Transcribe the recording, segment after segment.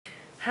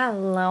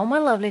Hello, my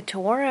lovely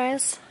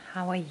Taurus.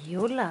 How are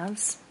you,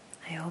 loves?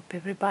 I hope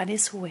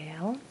everybody's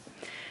well.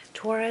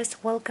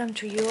 Taurus, welcome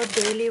to your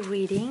daily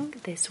reading.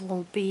 This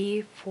will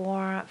be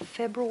for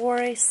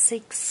February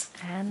 6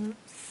 and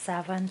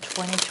 7,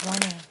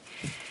 2020.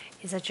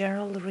 It's a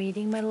general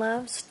reading, my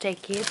loves.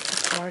 Take it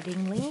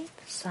accordingly.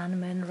 Sun,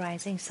 Moon,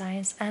 Rising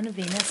Signs, and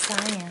Venus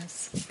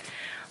Signs.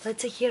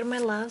 Let's see here, my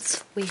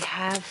loves. We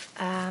have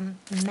a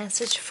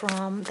message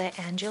from the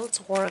Angels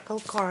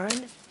Oracle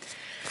card.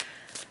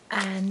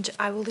 And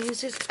I will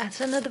use it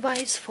as an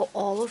advice for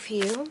all of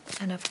you.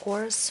 And of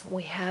course,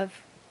 we have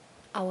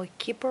our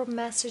keeper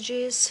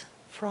messages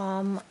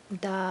from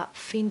the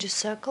Finge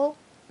Circle.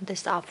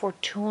 This is our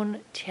fortune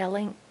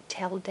telling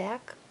tell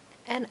deck.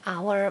 And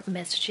our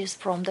messages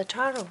from the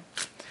tarot.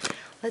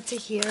 Let's see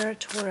here,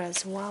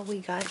 Taurus, what we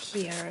got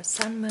here.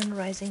 Sun, Moon,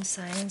 Rising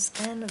Signs,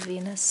 and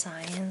Venus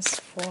Signs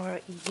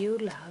for you,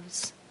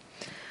 loves.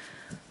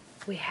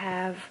 We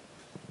have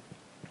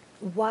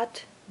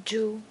what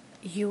do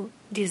you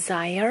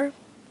desire,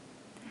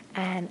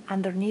 and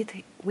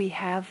underneath we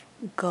have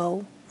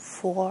go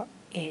for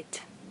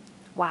it.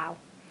 Wow.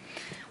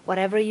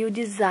 Whatever you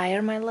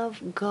desire, my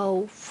love,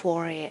 go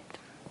for it.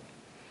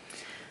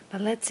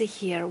 But let's see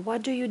here,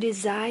 what do you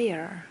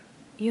desire?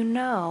 You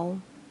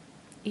know,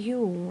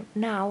 you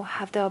now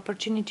have the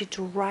opportunity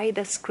to write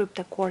a script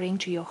according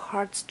to your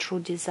heart's true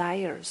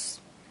desires.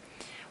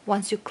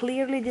 Once you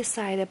clearly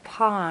decide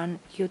upon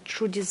your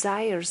true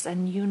desires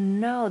and you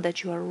know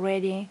that you are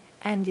ready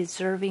and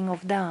deserving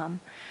of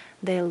them,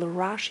 they'll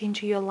rush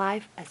into your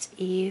life as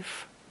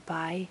if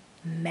by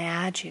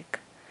magic.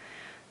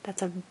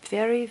 That's a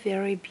very,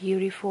 very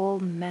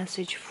beautiful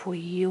message for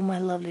you, my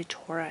lovely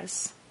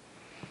Taurus.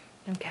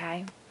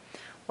 Okay?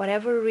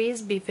 Whatever it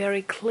is, be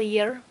very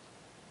clear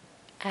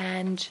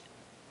and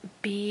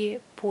be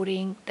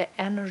putting the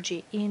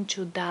energy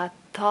into that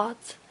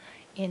thought,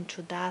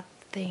 into that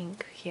thing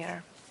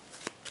here.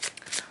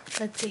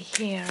 Let's see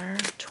here,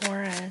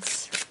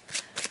 Taurus.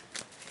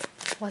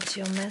 What's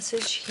your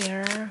message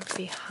here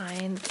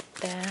behind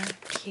the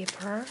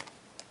keeper?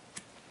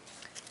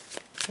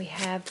 We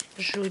have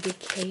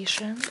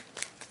judication.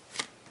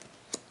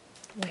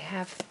 We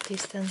have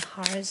distant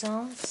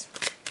horizons.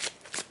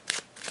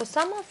 For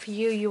some of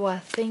you, you are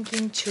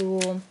thinking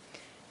to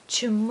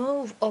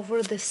move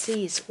over the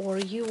seas, or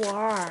you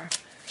are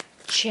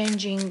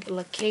changing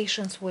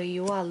locations where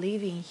you are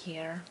living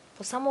here.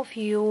 For some of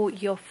you,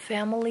 your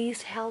family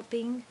is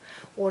helping,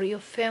 or your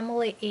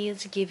family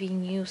is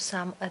giving you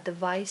some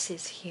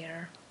advices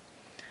here.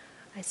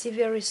 I see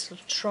very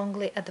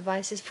strongly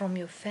advices from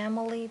your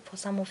family. For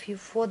some of you,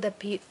 from the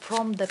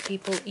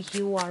people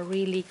you are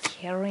really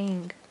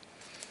caring.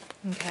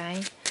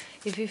 Okay?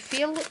 If you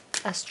feel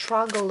a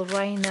struggle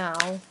right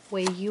now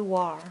where you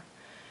are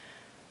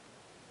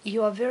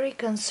very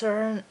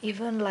concerned,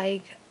 even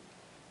like,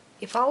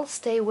 if I'll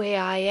stay where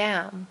I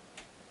am,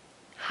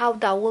 how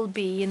that will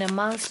be in a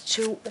month,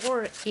 2,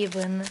 or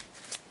even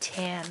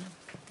 10.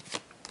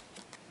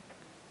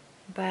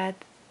 But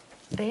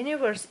the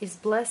universe is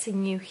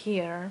blessing you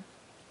here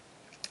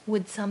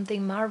with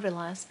something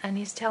marvelous, and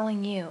is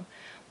telling you,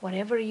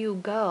 wherever you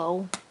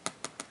go,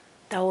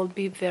 that will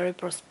be very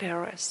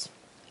prosperous.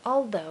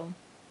 Although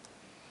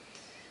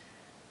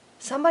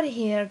somebody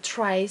here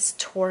tries,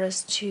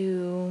 Taurus,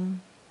 to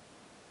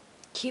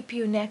keep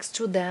you next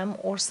to them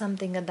or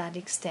something at that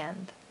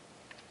extent,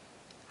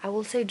 I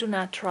will say, do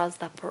not trust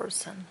that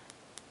person.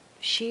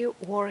 She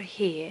or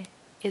he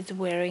is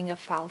wearing a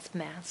false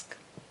mask.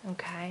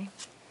 Okay?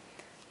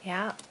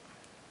 Yeah.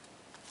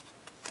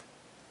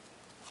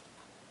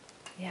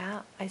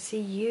 Yeah, I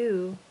see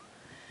you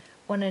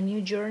on a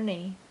new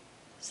journey,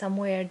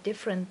 somewhere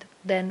different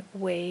than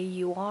where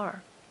you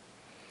are.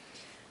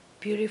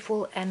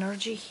 Beautiful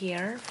energy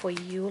here for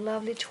you,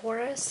 lovely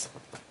Taurus.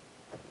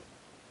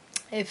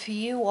 If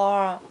you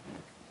are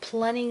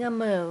planning a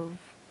move,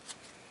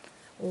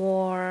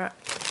 or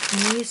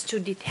needs to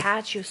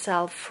detach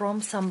yourself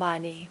from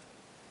somebody,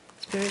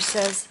 Spirit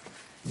says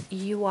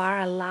you are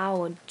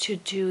allowed to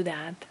do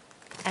that,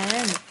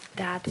 and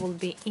that will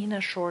be in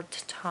a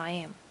short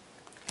time.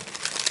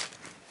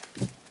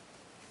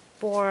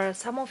 For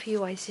some of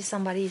you, I see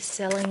somebody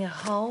selling a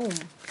home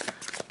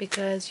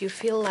because you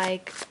feel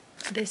like,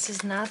 this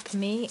is not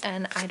me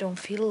and I don't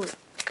feel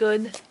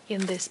good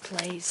in this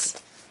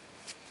place.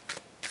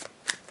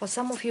 For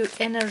some of you,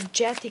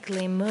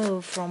 energetically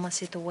move from a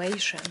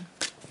situation.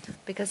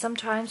 Because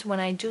sometimes when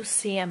I do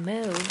see a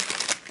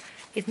move,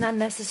 it's not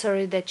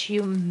necessary that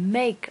you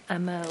make a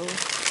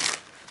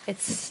move.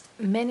 It's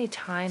many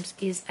times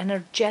is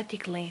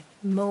energetically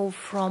move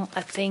from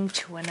a thing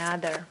to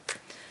another.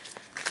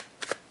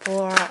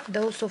 For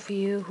those of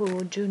you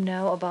who do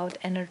know about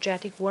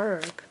energetic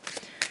work,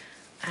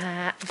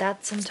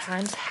 that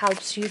sometimes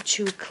helps you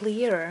to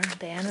clear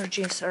the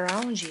energies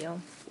around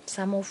you.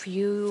 Some of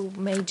you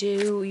may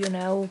do,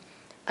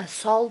 a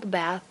salt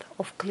bath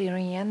of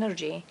clearing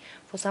energy.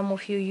 For some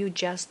of you, you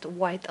just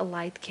light a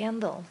light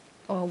candle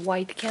or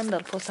white candle.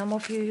 For some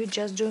of you, you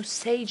just do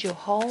sage your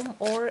home,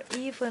 or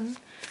even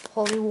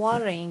holy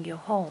water in your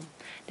home.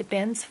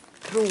 Depends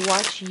through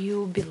what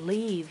you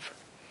believe.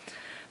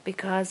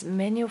 Because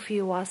many of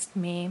you asked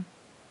me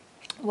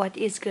what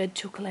is good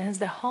to cleanse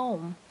the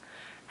home.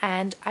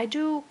 And I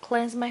do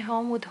cleanse my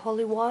home with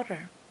holy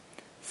water.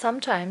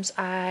 Sometimes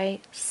I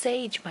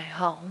sage my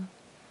home.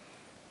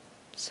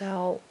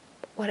 So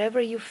whatever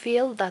you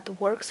feel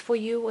that works for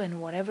you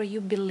and whatever you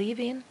believe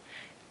in,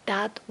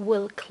 that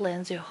will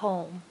cleanse your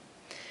home.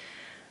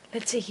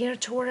 Let's see here,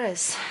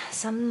 Taurus.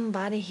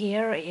 Somebody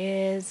here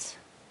is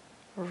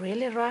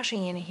really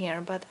rushing in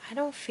here, but I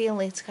don't feel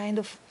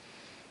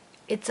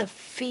it's a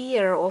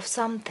fear of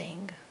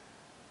something.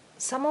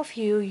 Some of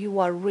you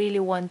are really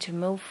want to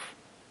move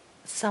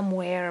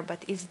somewhere,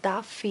 but is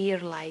that fear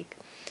like,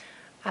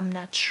 I'm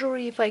not sure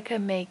if I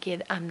can make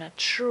it, I'm not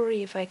sure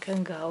if I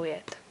can go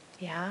it.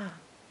 Yeah.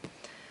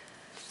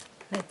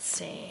 Let's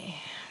see.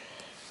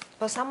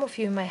 For some of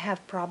you might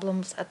have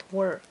problems at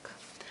work,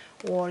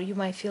 or you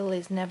might feel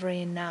it's never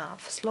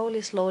enough.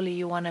 Slowly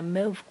you want to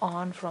move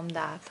on from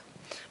that.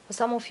 For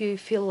some of you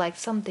feel like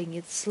something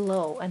is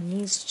slow and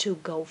needs to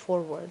go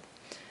forward.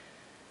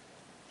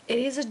 It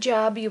is a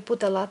job you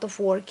put a lot of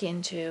work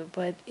into,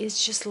 but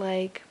it's just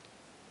like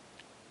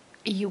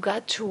you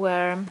got to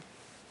a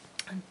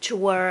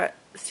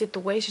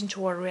situation,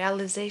 to a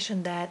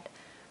realization that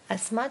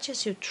as much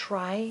as you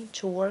try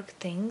to work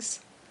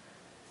things,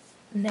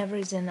 never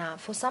is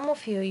enough. For some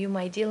of you, you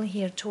might deal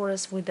here,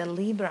 Taurus, with a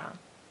Libra.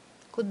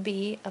 Could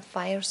be a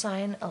fire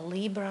sign, a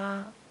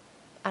Libra.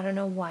 I don't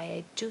know why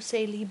I do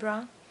say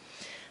Libra,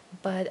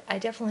 but I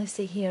definitely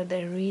see here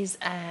there is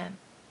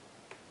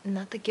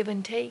not a give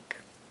and take.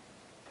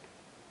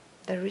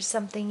 There is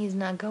something is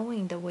not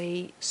going the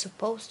way it's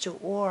supposed to,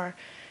 or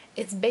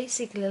it's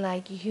basically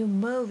like you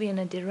move in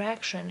a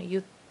direction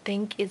you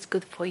think it's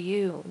good for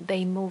you.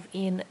 They move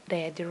in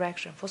their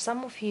direction. For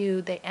some of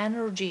you, the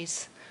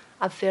energies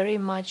are very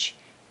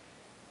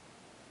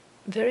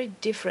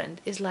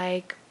different. It's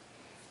like,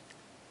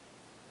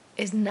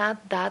 it's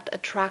not that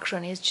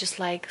attraction, it's just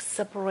like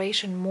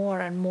separation more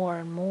and more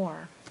and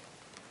more.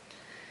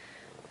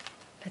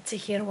 Let's see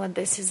here what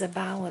this is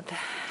about.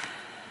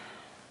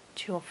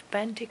 Two of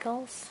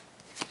Pentacles,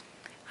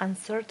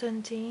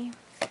 uncertainty,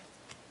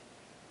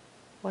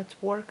 what's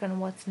work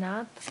and what's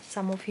not.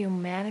 Some of you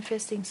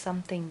manifesting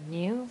something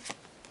new.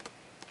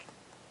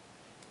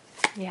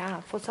 Yeah,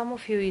 for some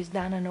of you it's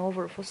done and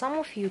over. For some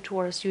of you,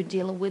 Taurus, you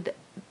deal with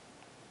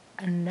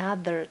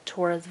another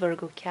Taurus,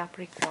 Virgo,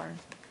 Capricorn.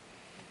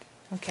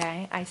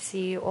 Okay, I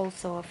see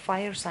also a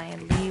fire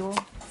sign, Leo,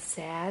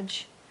 Sag,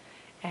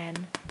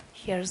 and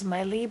here's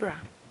my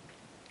Libra.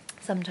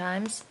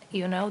 Sometimes,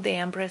 you know, the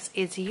Empress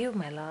is you,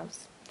 my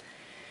loves.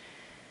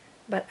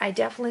 But I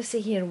definitely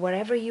see here,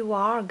 wherever you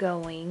are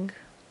going,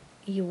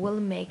 you will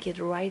make it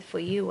right for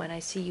you, and I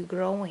see you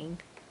growing.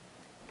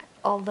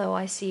 Although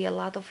I see a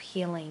lot of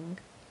healing.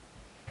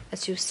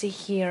 As you see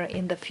here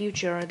in the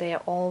future, they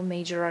are all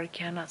major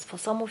arcana. For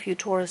some of you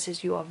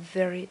Tauruses, you are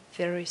very,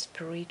 very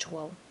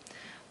spiritual.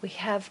 We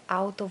have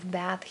out of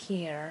that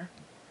here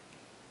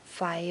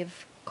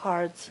 5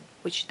 cards,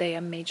 which they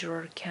are major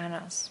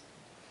arcana.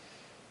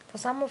 For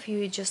some of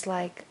you, it's just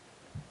like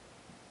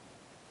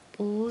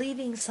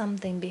leaving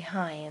something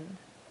behind.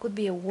 Could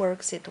be a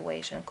work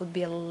situation, could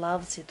be a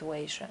love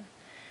situation,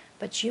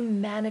 but you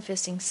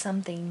manifesting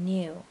something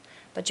new.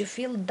 But you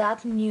feel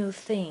that new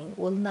thing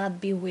will not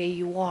be where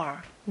you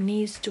are,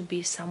 needs to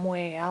be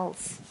somewhere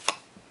else.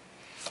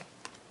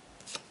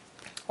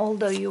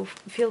 Although you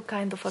feel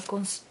kind of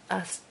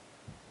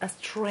a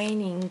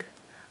straining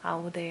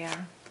out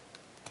there.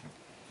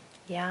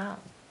 Yeah.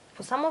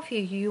 For some of you,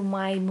 you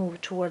might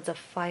move towards a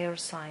fire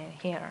sign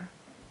here.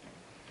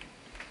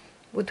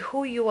 With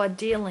who you are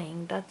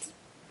dealing,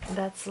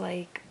 that's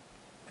like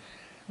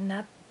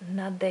not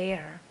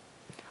there.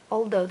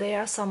 Although there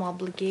are some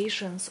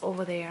obligations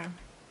over there.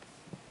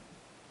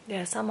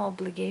 There are some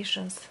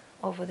obligations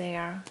over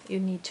there you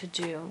need to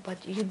do.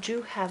 But you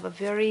do have a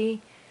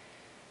very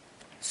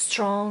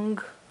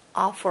strong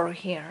offer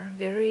here.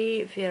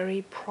 Very,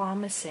 very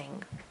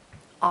promising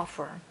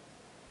offer.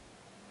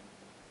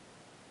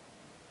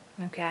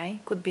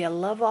 Okay? Could be a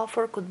love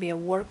offer, could be a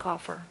work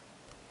offer.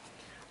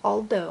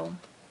 Although,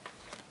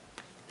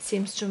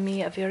 seems to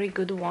me a very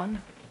good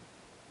one.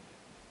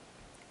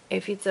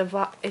 If it's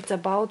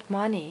about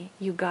money,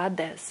 you got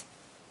this.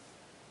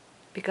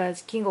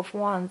 Because King of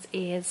Wands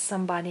is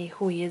somebody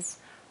who is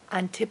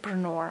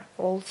entrepreneur,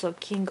 also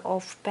King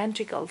of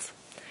Pentacles,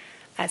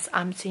 as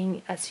I'm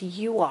seeing, as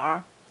you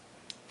are,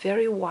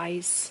 very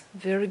wise,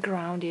 very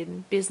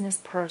grounded business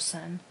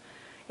person.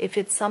 If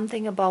it's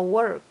something about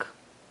work,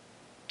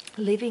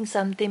 leaving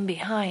something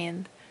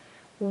behind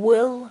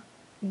will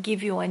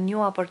give you a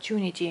new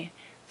opportunity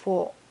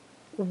for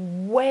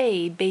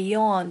way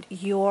beyond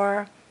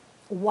your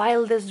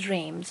wildest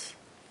dreams,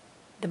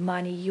 the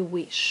money you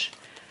wish.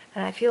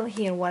 And I feel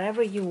here,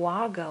 wherever you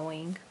are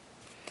going,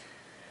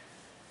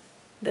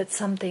 that's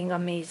something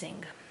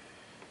amazing.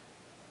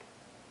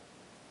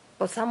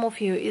 For some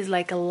of you, it's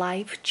like a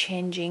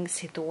life-changing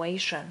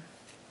situation.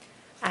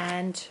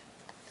 And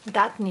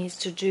that needs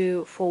to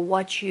do for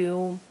what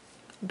you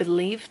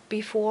believed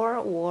before,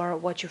 or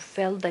what you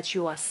felt that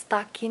you are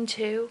stuck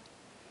into.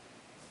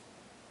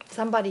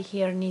 Somebody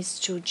here needs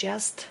to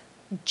just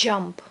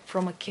jump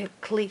from a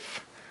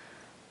cliff.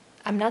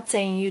 I'm not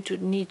saying you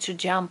need to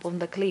jump on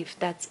the cliff.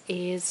 That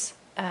is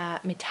a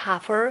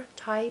metaphor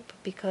type,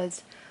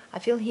 because I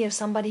feel here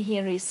somebody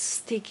here is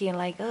sticky,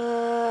 like,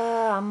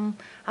 I'm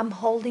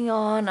holding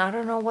on. I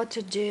don't know what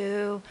to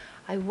do.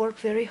 I work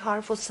very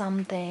hard for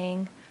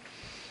something.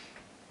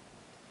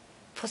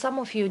 For some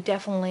of you,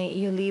 definitely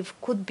you leave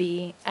could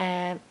be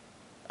a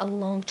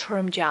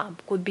long-term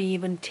job, could be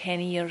even 10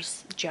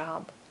 years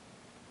job.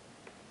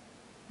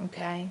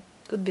 Okay,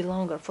 could be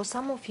longer. For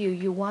some of you,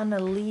 you want to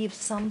leave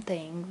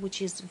something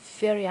which is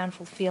very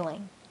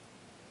unfulfilling,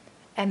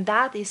 and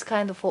that is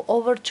kind of for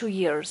over 2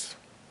 years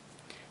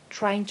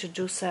trying to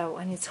do so,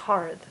 and it's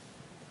hard.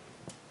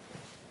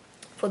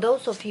 For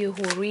those of you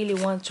who really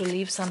want to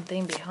leave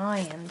something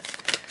behind,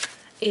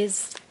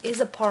 is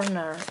a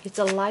partner, it's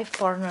a life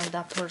partner,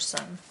 that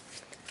person.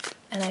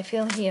 And I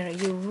feel here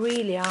you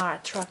really are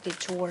attracted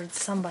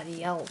towards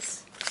somebody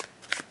else.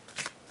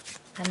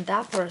 And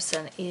that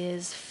person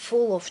is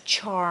full of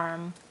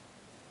charm.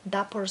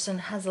 That person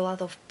has a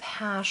lot of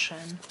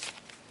passion.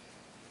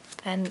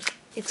 And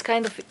it's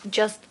kind of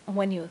just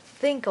when you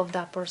think of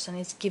that person,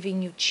 it's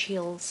giving you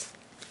chills.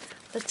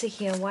 Let's see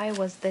here, why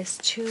was this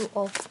Two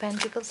of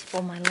Pentacles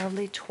for my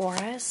lovely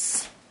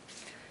Taurus?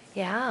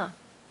 Yeah.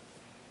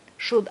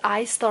 Should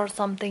I start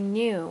something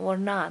new or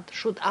not?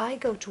 Should I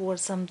go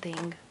towards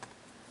something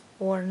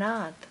or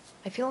not?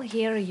 I feel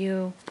here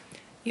you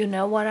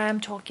know what I'm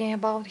talking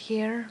about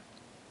here.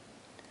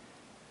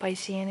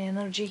 Piscean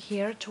energy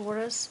here,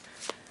 Taurus.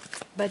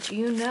 But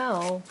you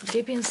know,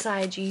 deep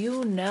inside,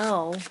 you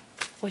know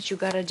what you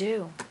gotta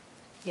do.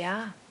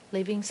 Yeah,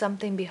 leaving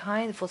something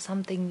behind for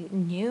something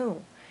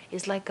new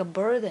is like a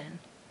burden.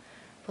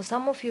 For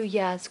some of you,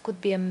 yes,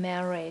 could be a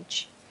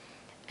marriage,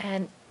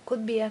 and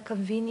could be a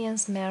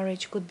convenience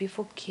marriage, could be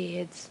for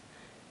kids,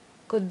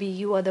 could be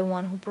you are the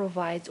one who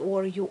provides,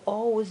 or you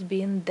always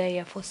been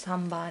there for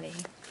somebody.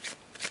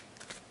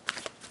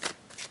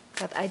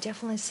 But I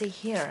definitely see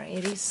here,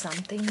 it is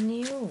something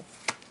new.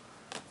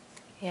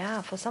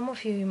 Yeah, for some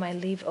of you, you might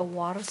leave a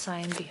water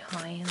sign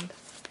behind.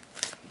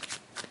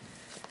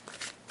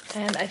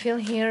 And I feel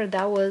here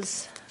that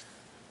was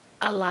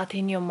a lot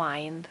in your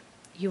mind.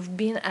 You've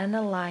been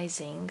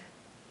analyzing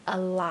a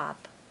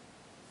lot.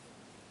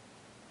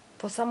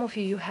 For some of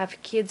you, you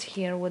have kids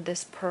here with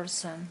this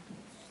person.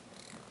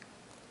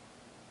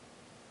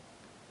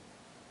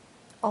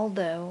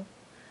 Although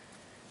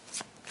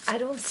I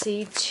don't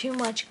see too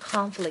much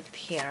conflict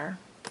here,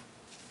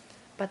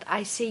 but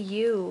I see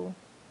you.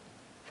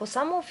 For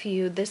some of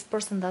you, this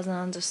person doesn't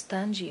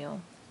understand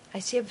you. I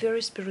see a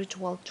very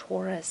spiritual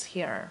Taurus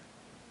here,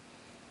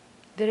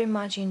 very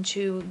much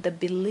into the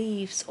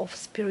beliefs of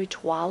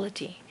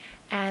spirituality.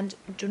 And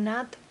do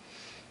not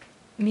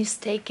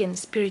mistaken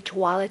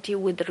spirituality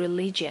with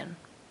religion.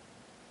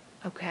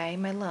 Okay,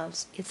 my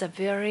loves, it's a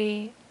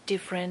very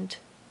different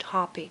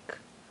topic.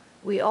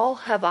 We all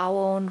have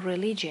our own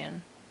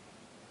religion.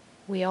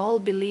 We all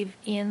believe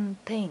in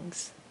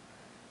things,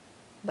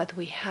 but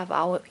we have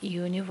our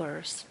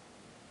universe.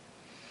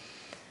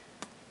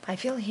 I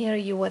feel here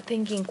you were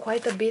thinking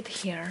quite a bit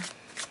here.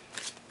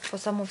 For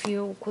some of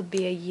you, could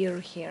be a year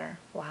here.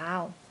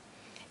 Wow.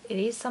 It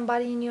is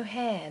somebody in your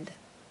head.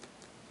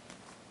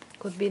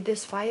 Could be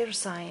this fire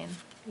sign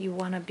you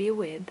want to be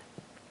with.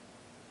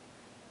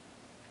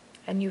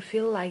 And you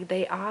feel like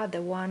they are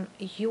the one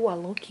you are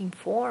looking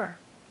for.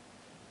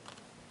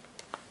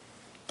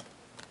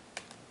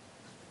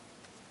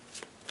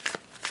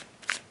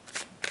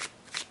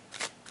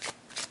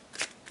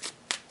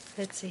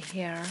 Let's see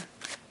here.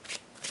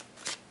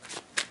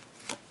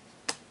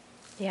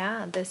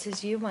 Yeah, this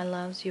is you, my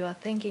loves. You are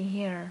thinking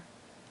here.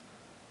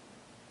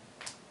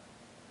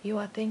 You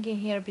are thinking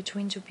here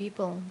between two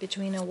people,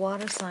 between a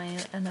water sign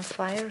and a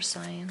fire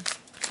sign.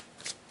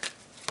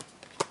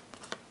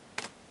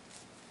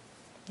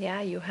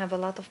 Yeah, you have a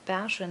lot of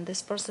passion.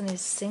 This person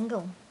is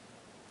single.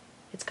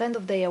 It's kind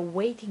of they are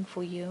waiting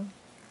for you.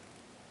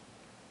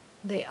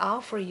 They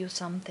offer you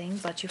something,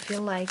 but you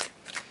feel like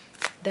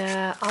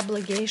the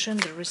obligation,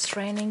 the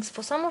restrainings.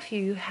 For some of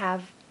you, you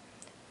have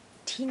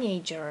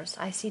teenagers.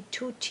 I see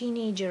 2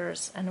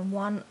 teenagers and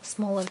 1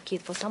 smaller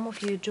kid. For some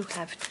of you do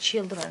have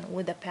children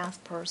with a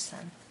past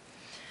person,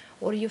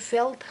 or you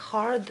felt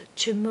hard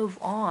to move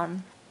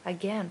on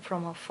again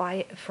from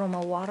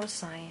a water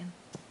sign.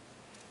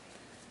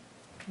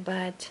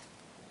 But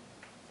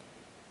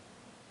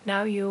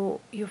now you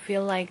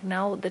feel like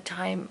now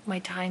my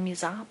time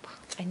is up.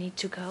 I need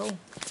to go.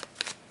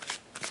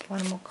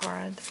 One more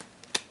card.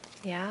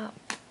 Yeah,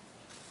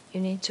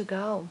 you need to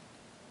go.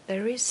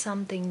 There is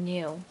something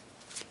new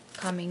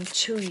coming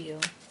to you.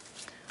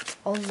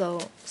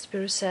 Although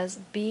Spirit says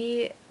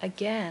be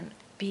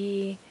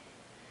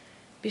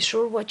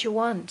sure what you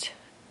want.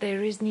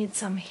 There is need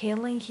some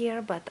healing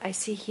here, but I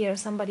see here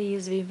somebody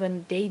is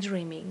even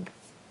daydreaming.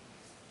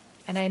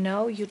 And I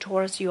know you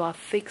Taurus, you are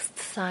fixed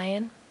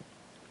sign,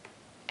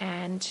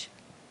 and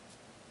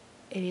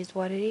it is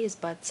what it is.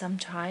 But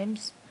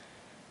sometimes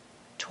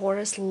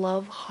Taurus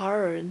love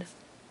hard,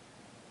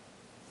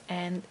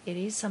 and it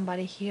is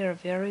somebody here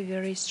very,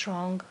 very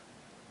strong,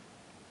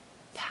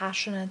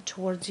 passionate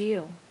towards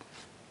you.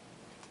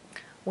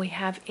 We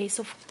have Ace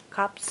of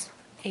Cups,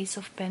 Ace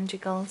of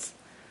Pentacles,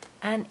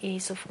 and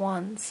Ace of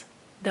Wands.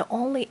 The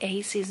only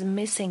ace is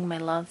missing, my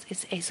loves,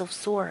 is Ace of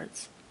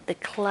Swords. The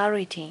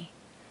clarity.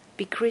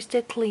 Be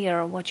crystal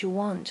clear what you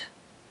want.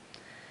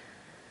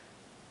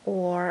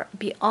 Or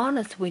be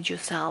honest with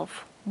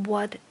yourself.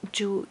 What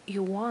do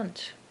you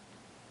want?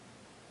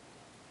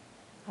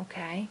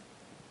 Okay?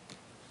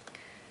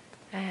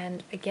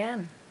 And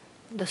again,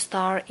 the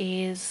star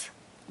is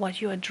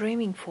what you are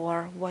dreaming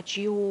for, what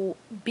your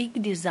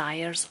big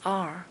desires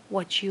are,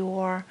 what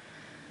your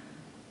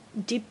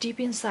deep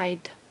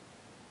inside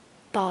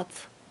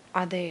thoughts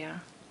are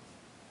there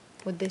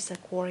with this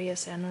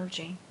Aquarius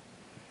energy.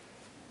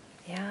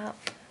 Yeah.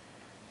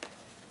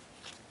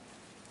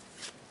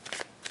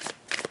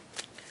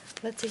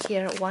 Let's see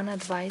here one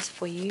advice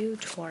for you,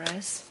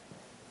 Taurus.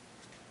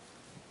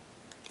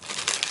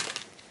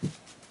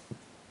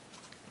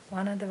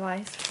 One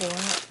advice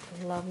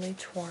for lovely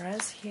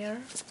Taurus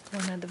here.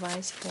 One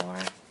advice for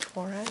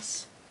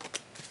Taurus.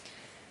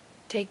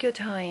 Take your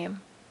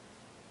time.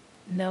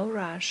 No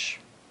rush.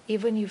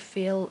 Even you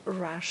feel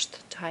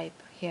rushed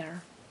type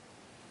here.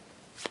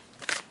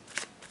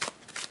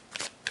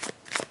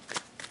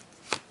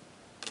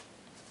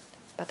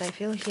 But I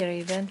feel here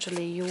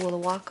eventually you will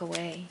walk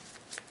away.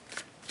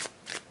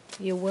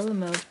 You will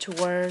move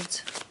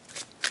towards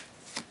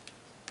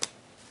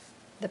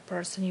the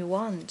person you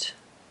want.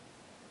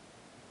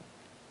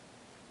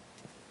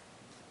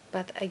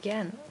 But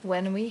again,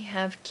 when we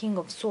have King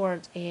of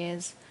Swords,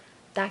 is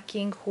that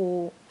king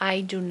who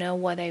I do know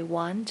what I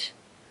want.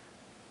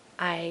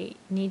 I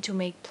need to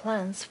make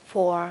plans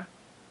for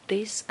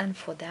this and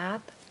for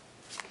that.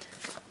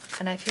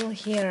 And I feel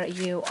here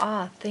you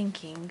are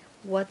thinking,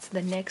 what's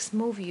the next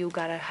move you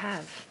gotta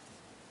have?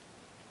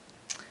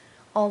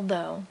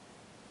 Although,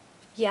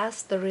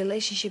 yes, the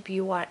relationship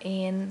you are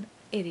in,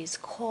 it is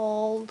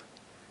cold.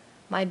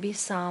 Might be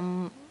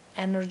some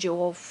energy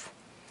of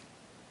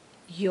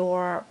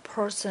your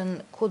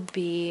person could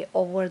be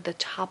over the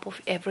top of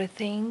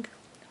everything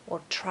or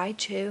try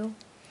to.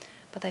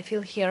 But I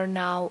feel here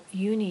now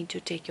you need to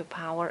take your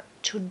power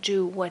to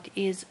do what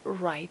is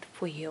right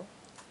for you.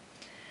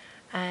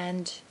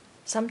 And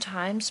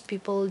sometimes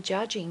people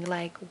judging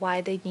like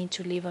why they need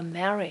to leave a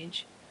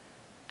marriage.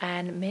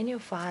 And many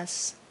of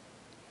us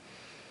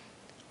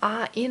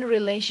are in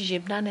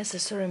relationship, not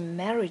necessarily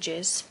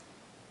marriages,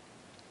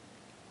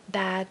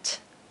 that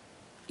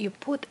you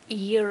put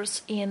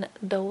years in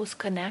those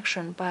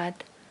connections,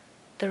 but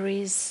there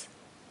is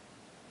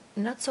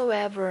not so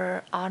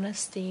ever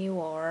honesty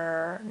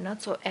or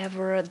not so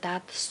ever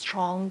that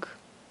strong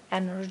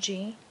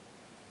energy.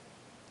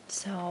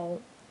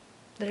 So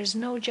there is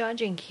no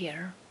judging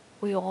here.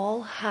 We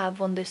all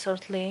have on this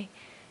earthly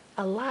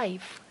a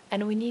life,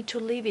 and we need to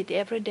live it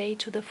every day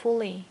to the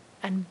fully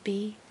and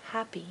be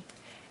happy.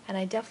 And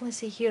I definitely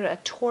see here a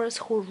Taurus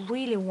who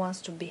really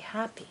wants to be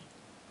happy.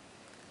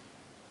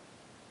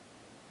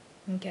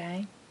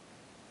 Okay?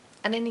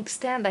 And in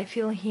extent, I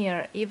feel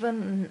here,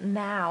 even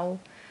now,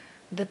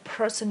 the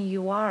person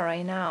you are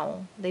right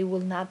now, they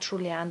will not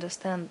truly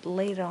understand.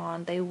 Later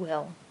on, they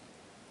will.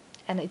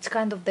 And it's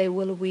kind of, they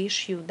will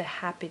wish you the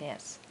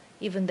happiness,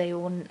 even they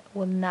will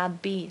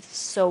not be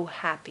so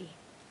happy.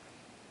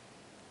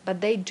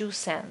 But they do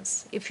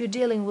sense. If you're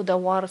dealing with a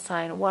water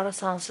signs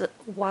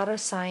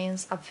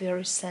are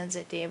very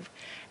sensitive,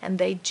 and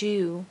they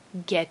do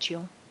get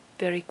you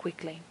very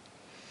quickly.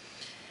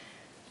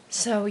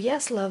 So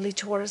yes, lovely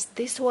Taurus,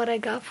 this is what I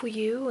got for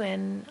you,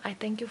 and I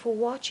thank you for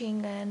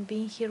watching and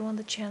being here on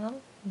the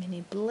channel.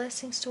 Many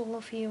blessings to all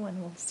of you,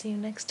 and we'll see you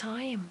next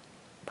time.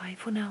 Bye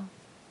for now.